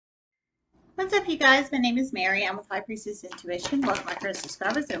What's up, you guys? My name is Mary. I'm with High Priestess Intuition. Welcome, my current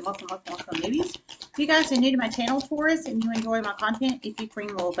subscribers, and welcome, newbies. If you guys are new to my channel, Taurus, and you enjoy my content, if you ring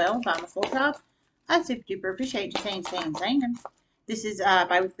the little bell, buy my full top, I super duper appreciate you saying. This is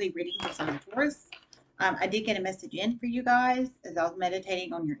bi-weekly reading for Sun and Taurus. I did get a message in for you guys as I was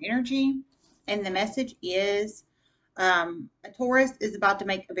meditating on your energy, and the message is a Taurus is about to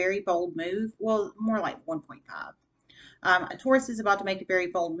make a very bold move. Well, more like 1.5. A Taurus is about to make a very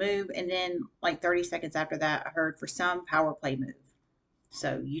bold move, and then like 30 seconds after that, I heard for some power play move.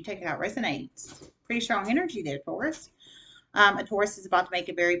 So you take it how it resonates. Pretty strong energy there, Taurus. A Taurus is about to make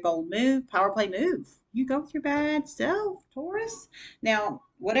a very bold move, power play move. You go with your bad self, Taurus. Now,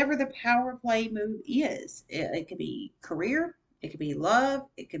 whatever the power play move is, it could be career, it could be love,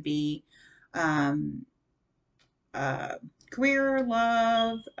 it could be um, uh, career,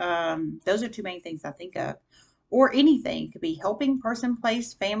 love. Those are two main things I think of. Or anything. It could be helping, person,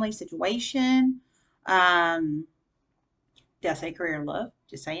 place, family, situation. Um, did I say career and love?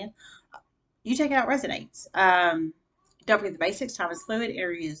 Just saying. You take it out resonates. Don't forget the basics. Time is fluid.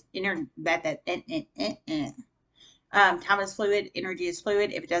 Energy is time is fluid. Energy is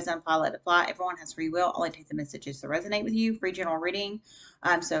fluid. If it doesn't apply, let it fly. Everyone has free will. Only take the messages that resonate with you. Free general reading.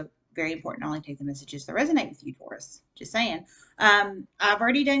 So very important. Only take the messages that resonate with you, Taurus. Just saying. I've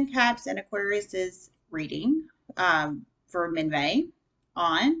already done Caps and Aquarius's reading for mid-May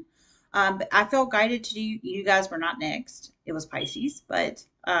on. But I felt guided to do, you guys were not next. It was Pisces, but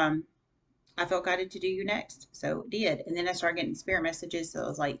I felt guided to do you next. So it did. And then I started getting spirit messages. So it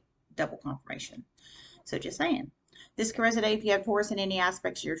was like double confirmation. So just saying. This can resonate if you have Taurus in any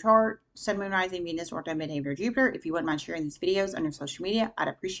aspects of your chart, Sun, Moon, Rising, Venus, or Midheaven, or Jupiter. If you wouldn't mind sharing these videos on your social media, I'd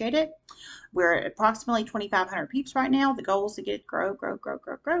appreciate it. We're at approximately 2,500 peeps right now. The goal is to get it grow.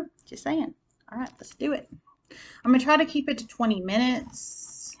 Just saying. All right, let's do it. I'm going to try to keep it to 20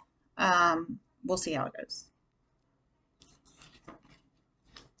 minutes. We'll see how it goes.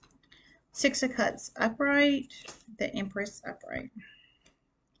 Six of Cups upright, the Empress upright.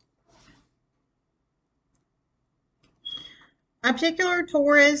 A particular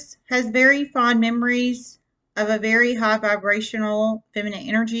Taurus has very fond memories of a very high vibrational feminine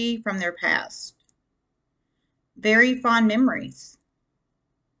energy from their past. Very fond memories.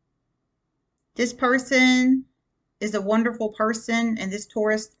 This person is a wonderful person, and this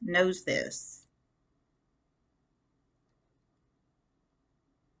Taurus knows this.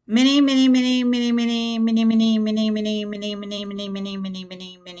 Many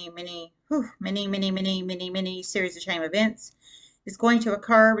series of chain events is going to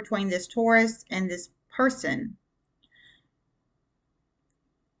occur between this Taurus and this person.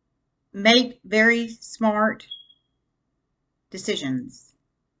 Make very smart decisions.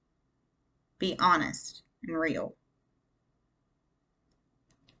 Be honest and real.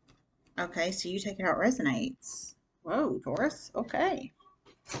 Okay, so you take it how it resonates. Whoa, Taurus. Okay.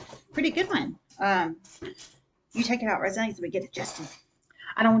 Pretty good one. You take it how it resonates and we get adjusted.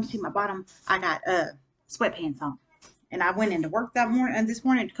 I don't want to see my bottom. I got sweatpants on. And I went into work this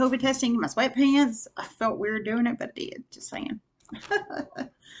morning to COVID testing in my sweatpants. I felt weird doing it, but I did. Just saying.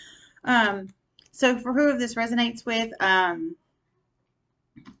 So for who this resonates with,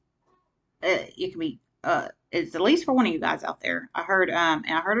 it can be it's at least for one of you guys out there. I heard and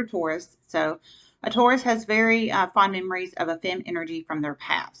I heard a Taurus. So a Taurus has very fond memories of a femme energy from their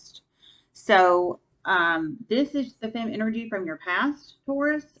past. So this is the femme energy from your past,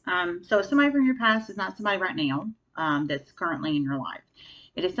 Taurus. So somebody from your past is not somebody right now that's currently in your life.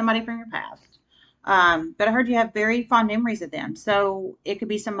 It is somebody from your past. But I heard you have very fond memories of them. So it could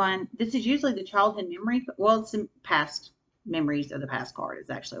be someone, this is usually the childhood memory. Well, it's some past memories of the past card is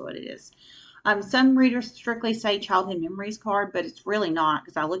actually what it is. Some readers strictly say childhood memories card, but it's really not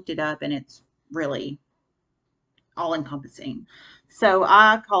because I looked it up and it's really all encompassing. So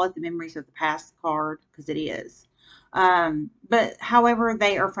I call it the memories of the past card because it is. But however,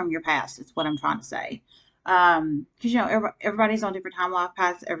 they are from your past. Is what I'm trying to say. Because everybody's on different time life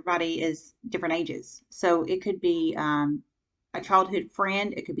paths. Everybody is different ages. So it could be a childhood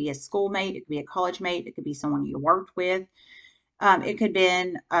friend. It could be a schoolmate. It could be a college mate. It could be someone you worked with. It could have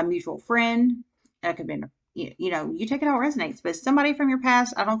been a mutual friend. It could have been, you take it how it resonates. But somebody from your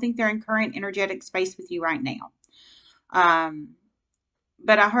past, I don't think they're in current energetic space with you right now.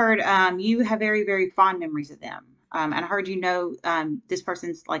 But I heard you have very, very fond memories of them. And I heard this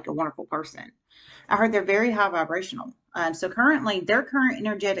person's like a wonderful person. I heard they're very high vibrational. So currently, their current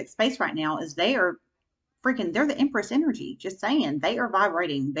energetic space right now is they're the Empress energy. Just saying, they are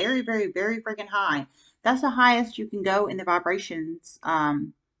vibrating very, very, very freaking high. That's the highest you can go in the vibrations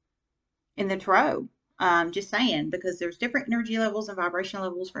in the tarot. Just saying, because there's different energy levels and vibrational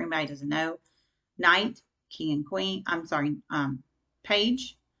levels for anybody who doesn't know. Knight, King and Queen. I'm sorry,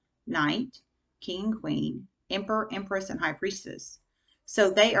 Page, Knight, King and Queen, Emperor, Empress, and High Priestess. So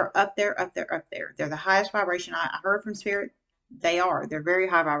they are up there, up there, up there. They're the highest vibration. I heard from Spirit. They are. They're very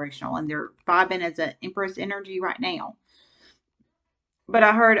high vibrational, and they're vibing as an Empress energy right now. But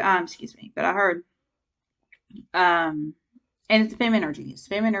I heard, excuse me, but I heard, um, and it's fem energy. It's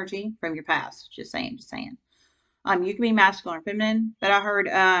fem energy from your past. Just saying, just saying. You can be masculine or feminine, but I heard,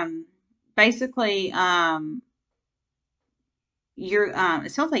 basically, you're,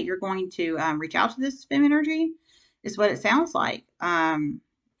 it sounds like you're going to, reach out to this fem energy, is what it sounds like.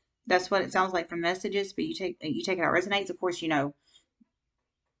 That's what it sounds like from messages, but you take it how it resonates. Of course,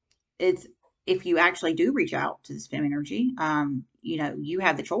 it's, if you actually do reach out to this fem energy, you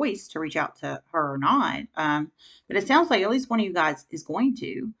have the choice to reach out to her or not. But it sounds like at least one of you guys is going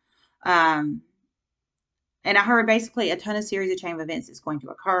to. Um, and I heard basically a ton of series of chain of events is going to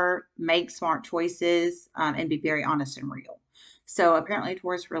occur. Make smart choices, and be very honest and real. So apparently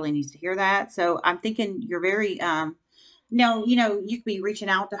Taurus really needs to hear that. So I'm thinking you're very, now, you could be reaching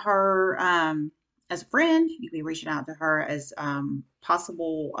out to her, as a friend. You could be reaching out to her as,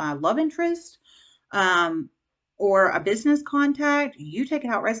 possible, love interest, um, or a business contact. You take it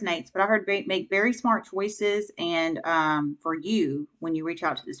how it resonates. But I heard make very smart choices, and, for you, when you reach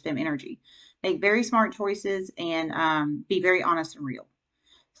out to this fem energy, make very smart choices, and, be very honest and real.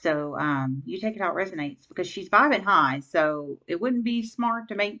 So, you take it how it resonates, because she's vibing high. So it wouldn't be smart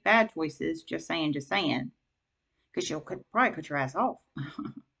to make bad choices. Just saying, just saying, because she'll probably cut your ass off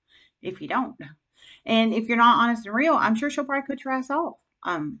if you don't. And if you're not honest and real, I'm sure she'll probably cut your ass off.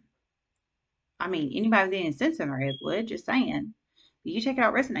 I mean, anybody with any sense in their head would. Just saying. But you take it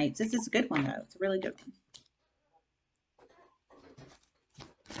out resonates. This is a good one though. It's a really good one.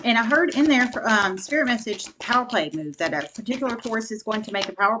 And I heard in there for, spirit message, power play move, that a particular Taurus is going to make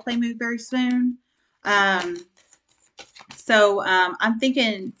a power play move very soon. Um, I'm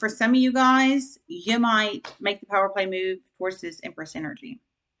thinking for some of you guys, you might make the power play move towards this Empress energy.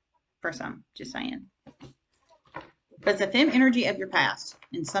 For some, just saying. But it's a fem energy of your past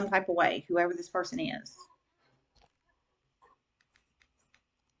in some type of way, whoever this person is.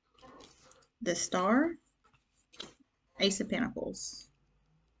 The Star, Ace of Pentacles.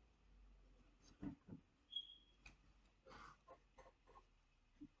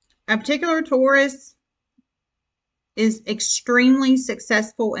 A particular Taurus is extremely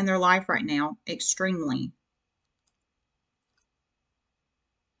successful in their life right now. Extremely.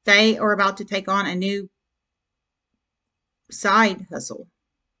 They are about to take on a new side hustle.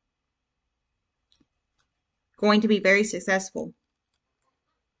 Going to be very successful.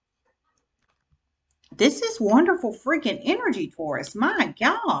 This is wonderful freaking energy, Taurus. My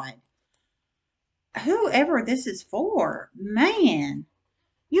God. Whoever this is for, man,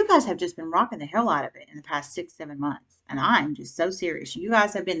 you guys have just been rocking the hell out of it in the past 6-7 months. And I'm just so serious. You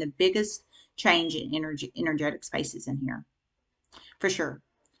guys have been the biggest change in energetic spaces in here. For sure.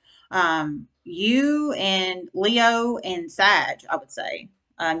 You and Leo and Sag, I would say.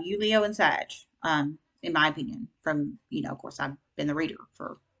 You, Leo, and Sag, in my opinion, from, of course, I've been the reader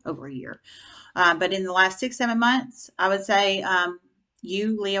for over a year. But in the last 6-7 months, I would say,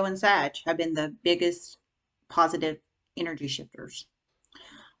 you, Leo, and Sag have been the biggest positive energy shifters.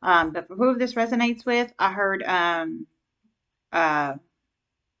 But for whoever this resonates with, I heard,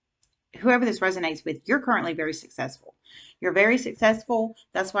 whoever this resonates with, you're currently very successful. You're very successful.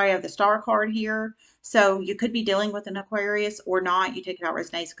 That's why I have the Star card here. So you could be dealing with an Aquarius or not. You take it out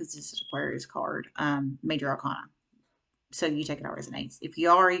resonates because this is Aquarius card, Major Arcana. So you take it out resonates. If you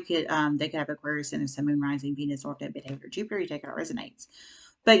are, you could, they could have Aquarius in a Sun, Moon, Rising, Venus, North Node, Behavior, Jupiter. You take it out resonates.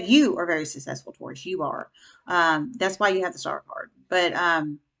 But you are very successful, Taurus. You are. That's why you have the Star card. But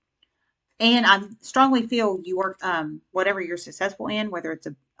and I strongly feel you work, whatever you're successful in, whether it's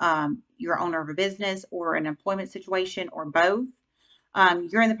you're owner of a business or an employment situation or both,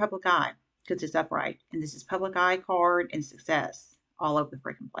 you're in the public eye because it's upright. And this is public eye card and success all over the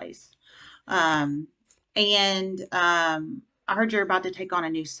freaking place. I heard you're about to take on a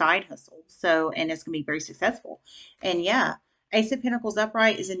new side hustle. So, and it's going to be very successful. And yeah, Ace of Pentacles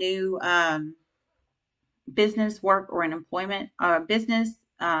upright is a new business, work, or an employment, business,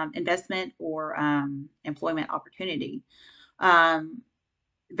 investment, or employment opportunity.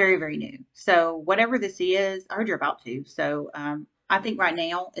 Very, very new. So whatever this is, I heard you're about to. So I think right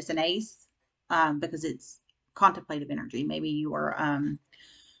now it's an ace, because it's contemplative energy. Maybe you are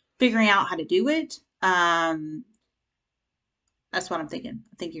figuring out how to do it. That's what I'm thinking.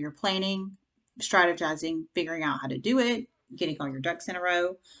 I'm thinking you're planning, strategizing, figuring out how to do it, getting all your ducks in a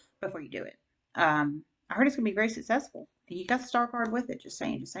row before you do it. I heard it's going to be very successful. And you got the star card with it. Just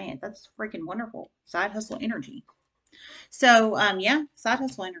saying, just saying. That's freaking wonderful. Side hustle energy. So, yeah, side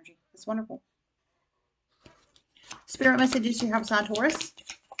hustle energy. That's wonderful. Spirit messages you have side Taurus.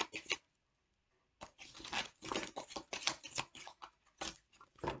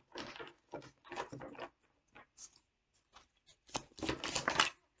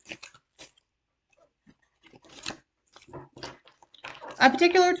 A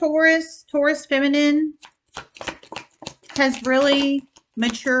particular Taurus feminine, has really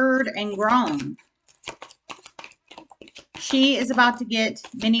matured and grown. She is about to get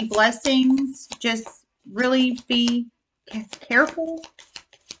many blessings. Just really be careful,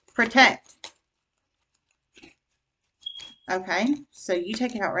 protect. Okay, so you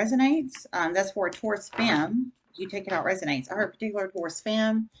take it out resonates. That's for a Taurus femme. You take it out resonates. Our particular Taurus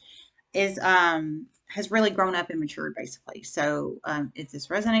femme is has really grown up and matured basically. So if this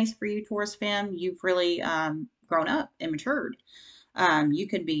resonates for you, Taurus femme, you've really grown up and matured. You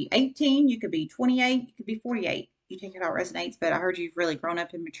could be 18, you could be 28, you could be 48. You take it out resonates, but I heard you've really grown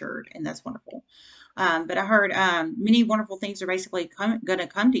up and matured, and that's wonderful. But I heard many wonderful things are basically going to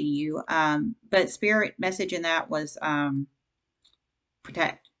come to you. But spirit message in that was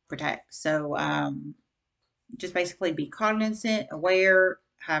protect, protect. So just basically be cognizant, aware,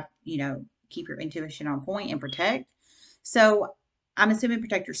 have, keep your intuition on point and protect. So I'm assuming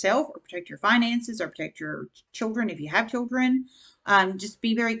protect yourself or protect your finances or protect your children if you have children. Just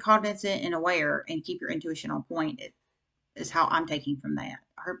be very cognizant and aware and keep your intuition on point. It is how I'm taking from that.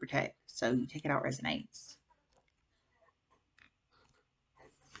 I heard protect. So you take it out resonates.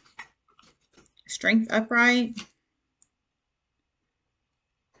 Strength upright.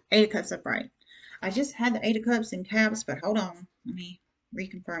 Eight of Cups upright. I just had the Eight of Cups in caps, but hold on. Let me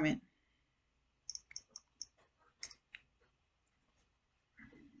reconfirm it.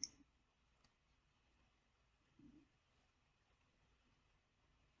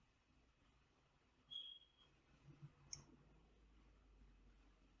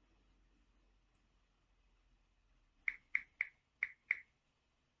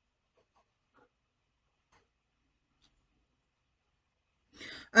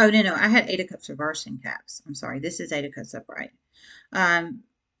 Oh, no. I had Eight of Cups reversed in caps. I'm sorry. This is Eight of Cups upright. Um,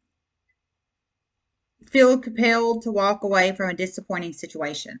 feel compelled to walk away from a disappointing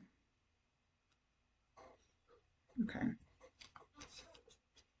situation. Okay.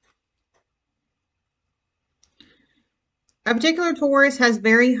 A particular Taurus has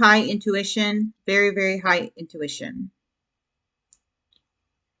very high intuition, very, very high intuition.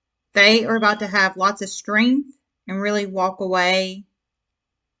 They are about to have lots of strength and really walk away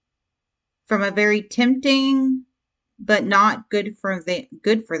from a very tempting but not good for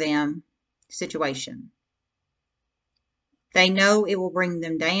them situation. They know it will bring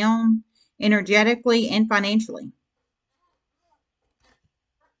them down energetically and financially.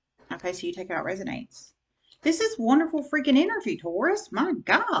 Okay, so you take it out resonates. This is wonderful freaking energy, Taurus. My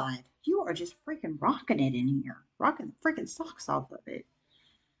God, you are just freaking rocking it in here. Rocking the freaking socks off of it.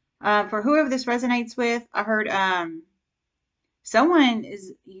 For whoever this resonates with, I heard someone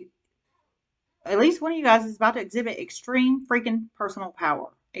is, at least one of you guys is about to exhibit extreme freaking personal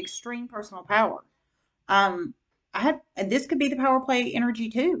power. Extreme personal power. And this could be the power play energy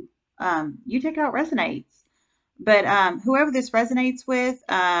too. You take out resonates. But whoever this resonates with,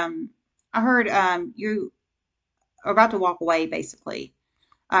 I heard you are about to walk away basically.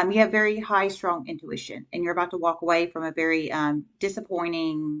 You have very high, strong intuition, and you're about to walk away from a very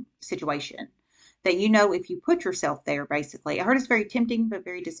disappointing situation that if you put yourself there, basically. I heard it's very tempting, but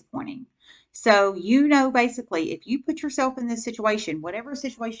very disappointing. So, basically, if you put yourself in this situation, whatever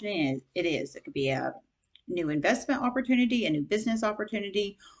situation it could be a new investment opportunity, a new business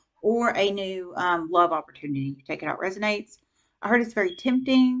opportunity, or a new love opportunity. Take it out resonates. I heard it's very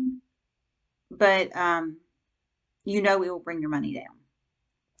tempting, but it will bring your money down.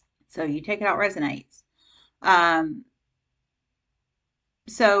 So you take it out resonates.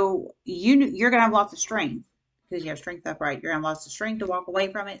 So you're gonna have lots of strength because you have strength upright. You're gonna have lots of strength to walk away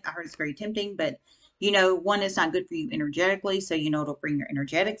from it. I heard it's very tempting, but one, is not good for you energetically, so it'll bring your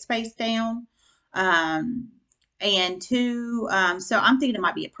energetic space down. And two, so I'm thinking it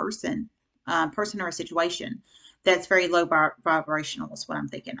might be a person or a situation that's very low vibrational is what I'm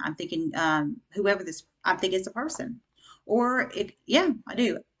thinking. I'm thinking whoever this, I think it's a person. Or, I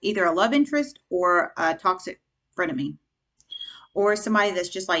do. Either a love interest or a toxic frenemy. Or somebody that's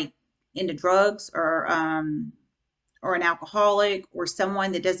just like into drugs or an alcoholic or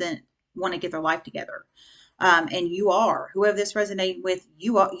someone that doesn't want to get their life together. And whoever this resonates with,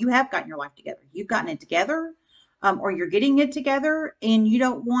 you have gotten your life together. You've gotten it together. or you're getting it together and you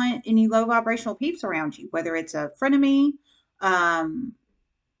don't want any low vibrational peeps around you, whether it's a frenemy, um,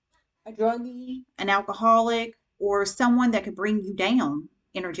 a druggie, an alcoholic, or someone that could bring you down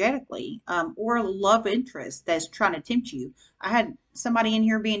energetically, or a love interest that's trying to tempt you. I had somebody in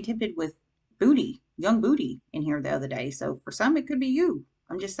here being tempted with booty, young booty in here the other day. So for some, it could be you.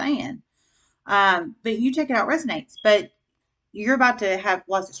 I'm just saying. But you check it out, resonates. But you're about to have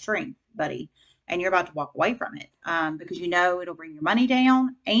lots of strength, buddy, and you're about to walk away from it because you know it'll bring your money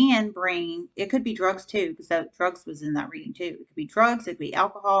down and bring, it could be drugs too, because drugs was in that reading too. It could be drugs, it could be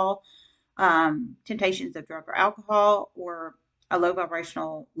alcohol, temptations of drug or alcohol, or a low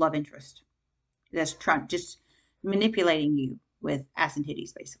vibrational love interest that's trying, just manipulating you with ass and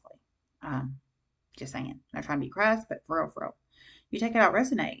titties, basically. Um, just saying. Not trying to be crass, but for real, for real. You take it out,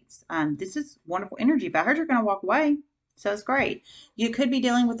 resonates. This is wonderful energy, but I heard you're going to walk away. So it's great. You could be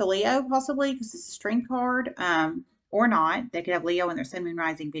dealing with a Leo, possibly, because it's a strength card, or not. They could have Leo in their sun, moon,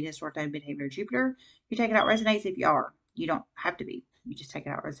 rising, Venus, North Node, midheaven, or Jupiter. You take it out, resonates if you are. You don't have to be. You just take it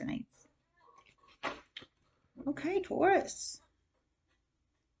out, resonates. Okay, Taurus.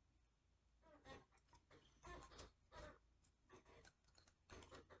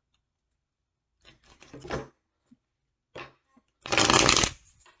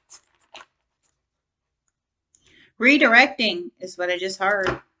 Redirecting is what I just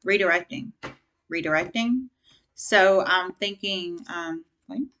heard. Redirecting. Redirecting. So I'm thinking,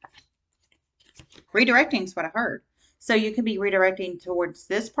 wait. Redirecting is what I heard. So you could be redirecting towards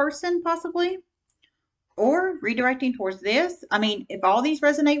this person, possibly, or redirecting towards this. I mean, if all these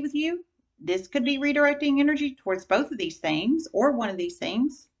resonate with you, this could be redirecting energy towards both of these things or one of these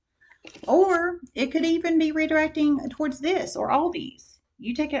things. Or it could even be redirecting towards this or all these.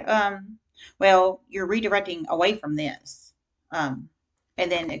 You take it, well, you're redirecting away from this. And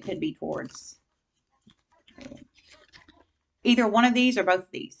then it could be towards either one of these or both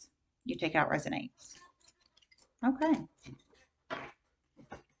of these. You take out resonates. Okay.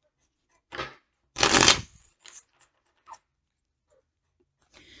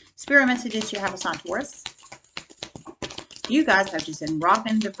 Spirit messages you have us on Taurus. You guys have just been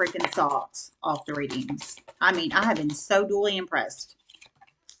rocking the freaking socks off the readings. I mean, I have been so duly impressed.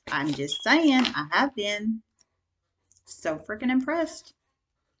 I'm just saying, I have been so freaking impressed.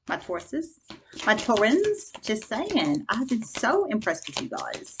 My Tauruses, my Taurans, just saying, I have been so impressed with you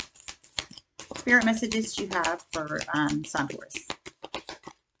guys. Spirit messages you have for Sun Taurus.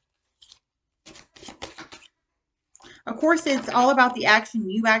 Of course, it's all about the action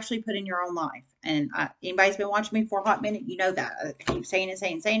you actually put in your own life. And anybody's been watching me for a hot minute, you know that. I keep saying it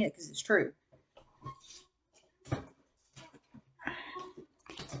because it's true.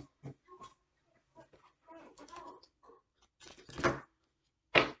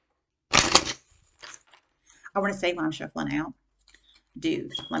 I want to say when I'm shuffling out,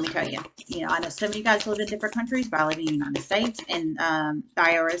 dude, let me tell you, I know some of you guys live in different countries, but I live in the United States, and the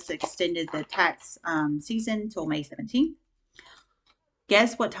IRS extended the tax season till May 17th.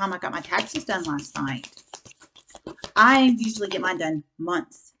 Guess what time I got my taxes done last night? I usually get mine done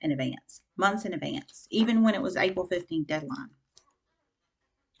months in advance, even when it was April 15th deadline.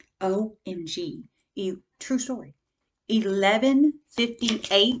 OMG. True story.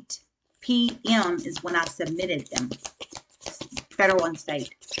 11:58 p.m. is when I submitted them. Federal and state.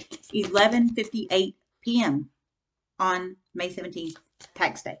 11:58 p.m. on May 17th,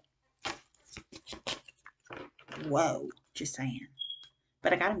 tax day. Whoa, just saying.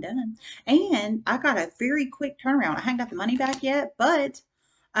 But I got them done. And I got a very quick turnaround. I haven't got the money back yet, but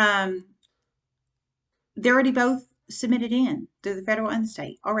they're already both submitted in through the federal and the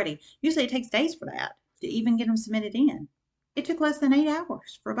state already. Usually it takes days for that to even get them submitted in. It took less than 8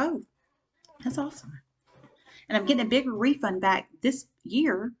 hours for both. That's awesome. And I'm getting a bigger refund back this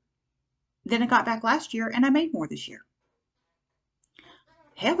year than I got back last year, and I made more this year.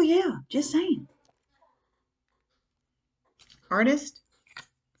 Hell yeah, just saying. Artist,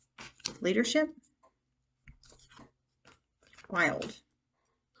 leadership, wild.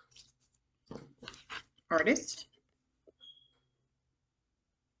 Artist.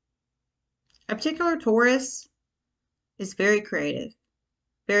 A particular Taurus is very creative.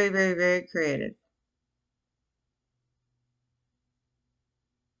 Very, very, very creative.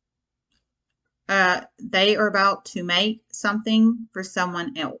 They are about to make something for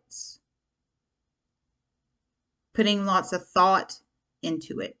someone else. Putting lots of thought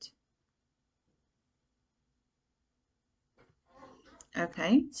into it.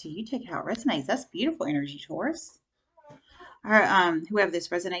 Okay, so you take how it resonates. That's beautiful energy, Taurus. Whoever this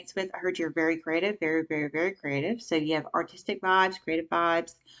resonates with, I heard you're very creative, very, very, very creative. So you have artistic vibes, creative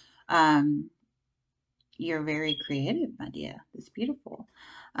vibes. You're very creative, my dear. That's beautiful.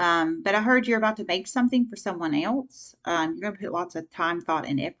 But I heard you're about to make something for someone else. You're going to put lots of time, thought,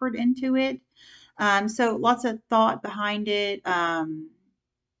 and effort into it. So lots of thought behind it,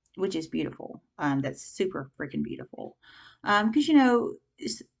 which is beautiful. That's super freaking beautiful.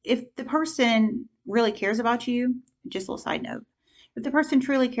 Because, if the person really cares about you, just a little side note, if the person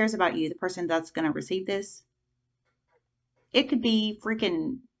truly cares about you, the person that's going to receive this, it could be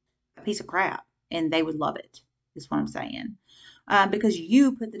freaking a piece of crap and they would love it, is what I'm saying. Because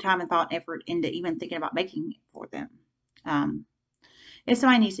you put the time and thought and effort into even thinking about making it for them. Um, if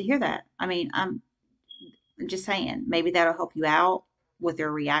somebody needs to hear that, I mean, I'm just saying, maybe that'll help you out with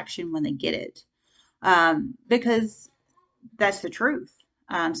their reaction when they get it. Because that's the truth.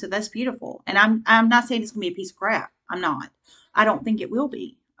 So that's beautiful. And I'm not saying it's gonna be a piece of crap. I'm not. I don't think it will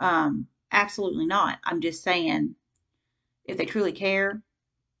be. Absolutely not. I'm just saying if they truly care,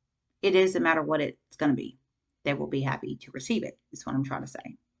 it is a matter what it's gonna be. They will be happy to receive it, is what I'm trying to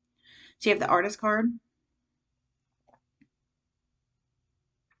say. So you have the artist card.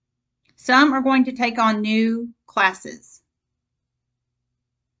 Some are going to take on new classes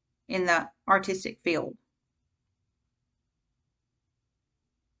in the artistic field.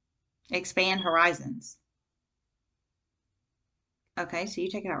 Expand horizons. Okay, so you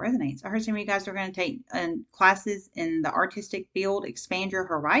take it out resonates. I heard some of you guys are going to take classes in the artistic field, expand your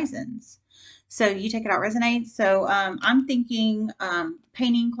horizons. So you take it out resonates. So I'm thinking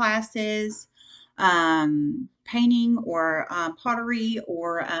painting classes, painting or pottery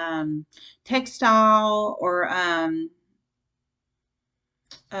or textile or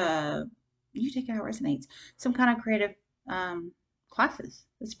you take it out resonates. Some kind of creative classes.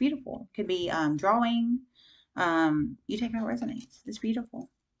 It's beautiful. Could be drawing. You take out resonates. It's beautiful.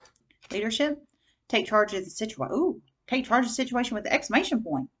 Leadership. Take charge of the situation. Ooh, take charge of the situation with the exclamation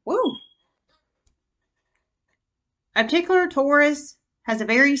point. Woo. A particular Taurus has a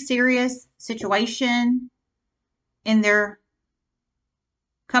very serious situation in their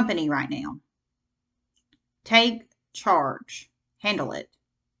company right now. Take charge. Handle it.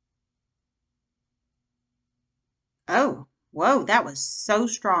 Oh, whoa, that was so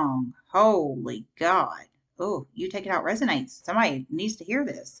strong. Holy God. Oh, you take it out resonates. Somebody needs to hear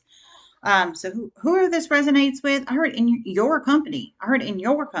this. So who this resonates with? I heard in your company. I heard in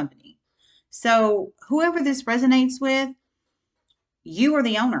your company. So whoever this resonates with, you are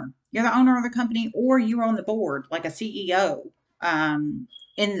the owner. You're the owner of the company, or you're on the board, like a CEO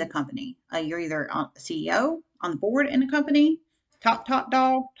in the company. You're either a CEO on the board in the company, top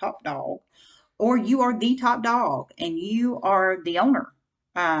dog, or you are the top dog and you are the owner.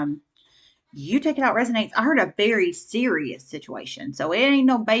 You take it out resonates. I heard a very serious situation. So it ain't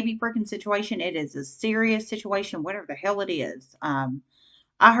no baby freaking situation. It is a serious situation, whatever the hell it is.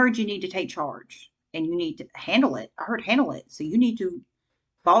 I heard you need to take charge and you need to handle it. I heard handle it. So you need to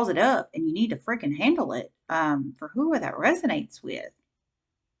balls it up and you need to freaking handle it. For whoever that resonates with.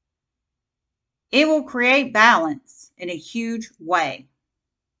 It will create balance in a huge way.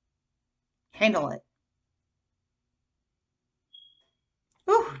 Handle it.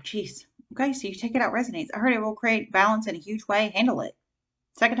 Oh, jeez. Okay, so you take it out resonates. I heard it will create balance in a huge way. Handle it.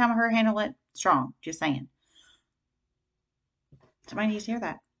 Second time I heard handle it, strong. Just saying. Somebody needs to hear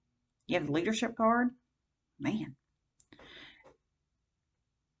that. You have the leadership card. Man.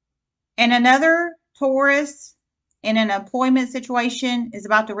 And another Taurus in an employment situation is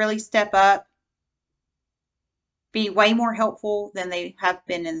about to really step up, be way more helpful than they have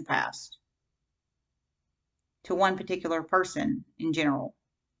been in the past to one particular person in general.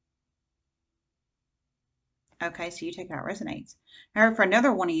 Okay, so you take it out resonates. I heard for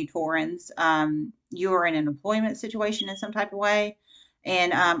another one of you Taurans, you are in an employment situation in some type of way,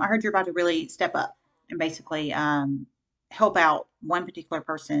 and I heard you're about to really step up and basically help out one particular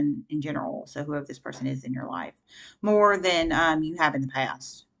person in general. So whoever this person is in your life, more than you have in the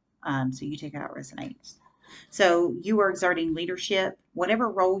past. So you take it out resonates. So you are exerting leadership, whatever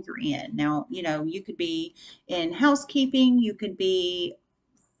role you're in. Now, you could be in housekeeping, you could be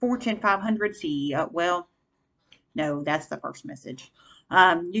Fortune 500 CEO. Well, no, that's the first message.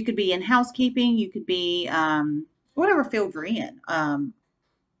 You could be in housekeeping. You could be whatever field you're in.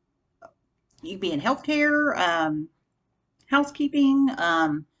 You could be in healthcare, housekeeping.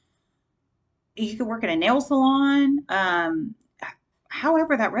 You could work at a nail salon.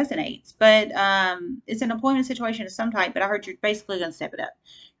 However that resonates. But it's an employment situation of some type. But I heard you're basically going to step it up.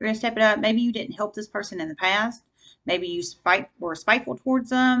 You're going to step it up. Maybe you didn't help this person in the past. Maybe you were spiteful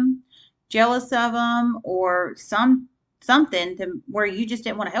towards them, jealous of them, or something to where you just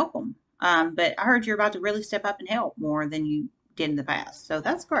didn't want to help them. But I heard you're about to really step up and help more than you did in the past. So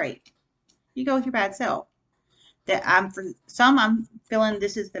that's great. You go with your bad self. That for some, I'm feeling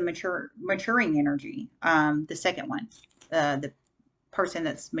this is the maturing energy. The second one, the person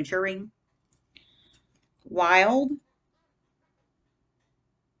that's maturing, wild.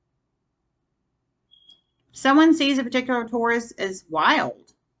 Someone sees a particular Taurus as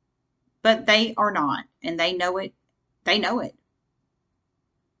wild, but they are not, and they know it. They know it.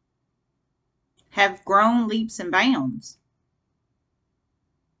 Have grown leaps and bounds.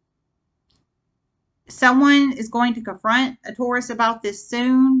 Someone is going to confront a Taurus about this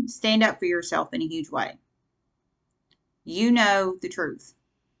soon. Stand up for yourself in a huge way. You know the truth.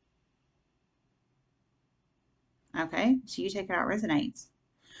 Okay, so you take it out resonates.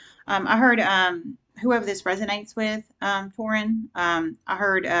 I heard whoever this resonates with, Torin, I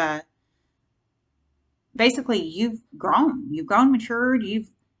heard basically you've grown, matured,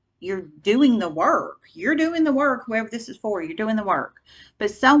 you're doing the work. You're doing the work, whoever this is for, you're doing the work.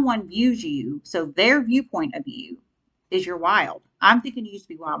 But someone views you, so their viewpoint of you is you're wild. I'm thinking you used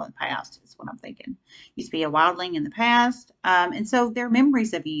to be wild in the past, is what I'm thinking. You used to be a wildling in the past. And so their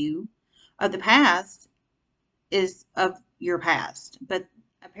memories of you of the past is of your past. But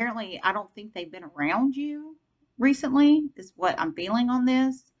apparently I don't think they've been around you recently, is what I'm feeling on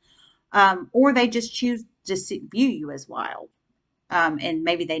this. Or they just choose to view you as wild. And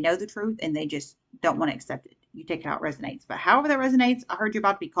maybe they know the truth and they just don't want to accept it. You take it out resonates. But however that resonates, I heard you're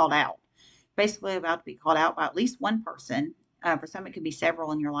about to be called out. Basically about to be called out by at least one person. For some, it could be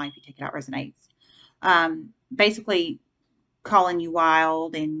several in your life. You take it out resonates. Basically calling you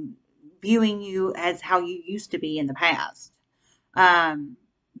wild and viewing you as how you used to be in the past. Um,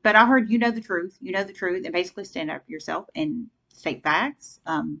 but I heard you know the truth, and basically stand up for yourself and state facts.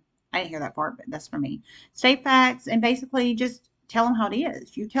 I didn't hear that part, but that's for me. State facts and basically just tell them how it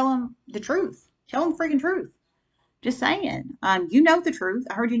is. You tell them the truth. Tell them freaking truth. Just saying. You know the truth.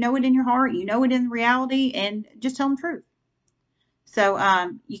 I heard you know it in your heart. You know it in reality, and just tell them the truth. So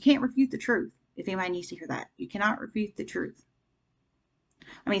you can't refute the truth. If anybody needs to hear that, you cannot refute the truth.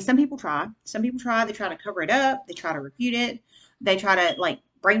 I mean, some people try. Some people try. They try to cover it up. They try to refute it. They try to like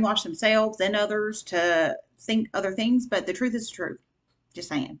brainwash themselves and others to think other things. But the truth is the truth. Just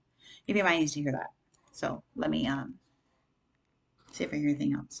saying. If anybody needs to hear that. So let me see if I hear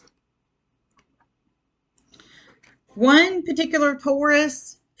anything else. One particular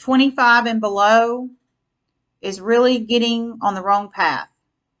Taurus, 25 and below, is really getting on the wrong path.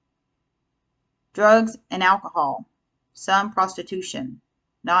 Drugs and alcohol. Some prostitution.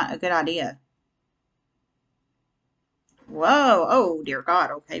 Not a good idea. Whoa. Oh, dear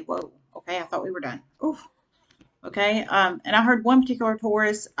God. Okay. Whoa. Okay. I thought we were done. Oof. Okay. And I heard one particular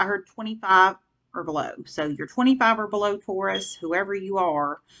Taurus, I heard 25 or below. So you're 25 or below Taurus, whoever you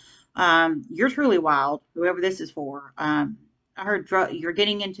are, you're truly wild, whoever this is for. I heard you're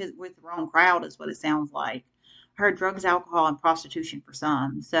getting into with the wrong crowd is what it sounds like. I heard drugs, alcohol, and prostitution for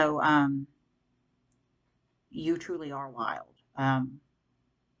some. So you truly are wild.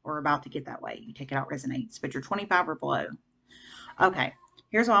 Or about to get that way. You take it out resonates, but you're 25 or below. Okay,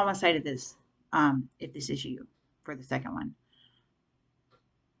 here's what I want to say to this, if this is you, for the second one.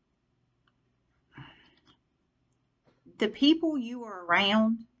 The people you are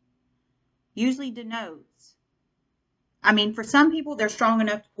around usually denotes, I mean, for some people, they're strong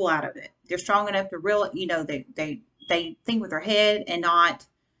enough to pull out of it. They're strong enough to they think with their head and not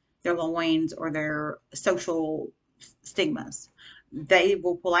their loins or their social stigmas. They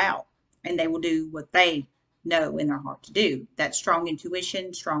will pull out and they will do what they know in their heart to do. That's strong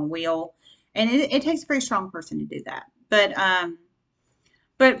intuition, strong will, and it takes a very strong person to do that.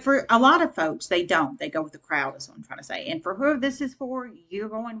 But for a lot of folks, they don't. They go with the crowd, is what I'm trying to say. And for whoever this is for, you're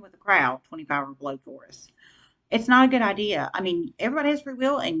going with the crowd, 25 or below Taurus. It's not a good idea. I mean, everybody has free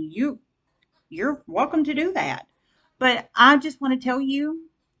will, and you're welcome to do that. But I just want to tell you,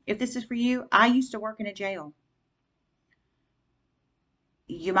 if this is for you, I used to work in a jail.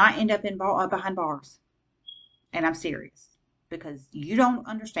 You might end up in behind bars, and I'm serious because you don't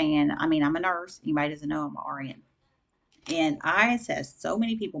understand. I mean, I'm a nurse. Anybody doesn't know I'm an RN. And I assessed so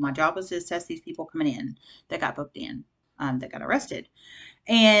many people. My job was to assess these people coming in that got booked in, that got arrested.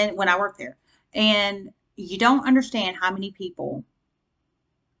 And when I worked there, and you don't understand how many people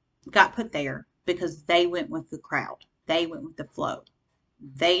got put there because they went with the crowd. They went with the flow.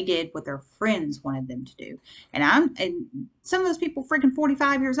 They did what their friends wanted them to do. And some of those people freaking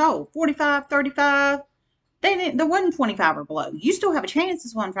 45 years old, 45, 35. There wasn't 25 or below. You still have a chance,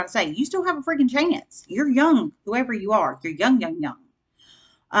 is what I'm trying to say. You still have a freaking chance. You're young, whoever you are. You're young, young, young.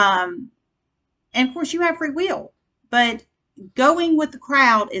 And of course, you have free will. But going with the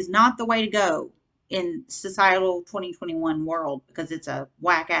crowd is not the way to go in societal 2021 world because it's a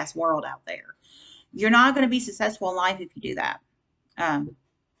whack ass world out there. You're not going to be successful in life if you do that.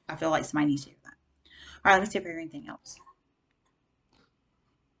 I feel like somebody needs to hear that. All right, let me see if I hear anything else.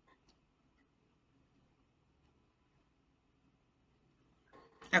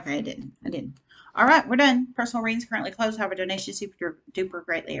 Okay, I didn't. All right, we're done. Personal readings currently closed. However, donations super duper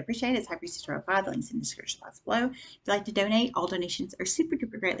greatly appreciated. It's High Priestess 5. The links in the description box below. If you'd like to donate, all donations are super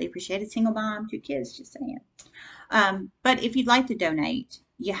duper greatly appreciated. Single mom, 2 kids, just saying. But if you'd like to donate,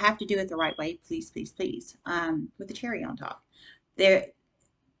 you have to do it the right way, please, please, please. With the cherry on top. There,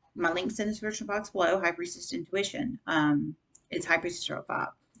 my links in the description box below. High Priestess Intuition. It's High Priestess 5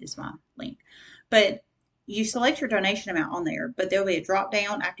 is my link. But you select your donation amount on there, but there'll be a drop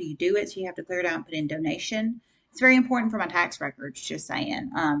down after you do it, so you have to clear it out and put in donation. It's very important for my tax records, just saying.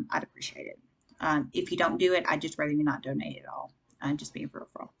 I'd appreciate it. If you don't do it, I'd just rather you not donate at all. Just being real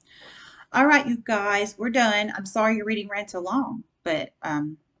for all. All right, you guys, we're done. I'm sorry your reading ran so long, but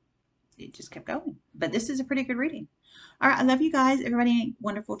it just kept going. But this is a pretty good reading. All right, I love you guys. Everybody,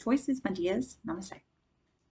 wonderful choices. My dears. Namaste.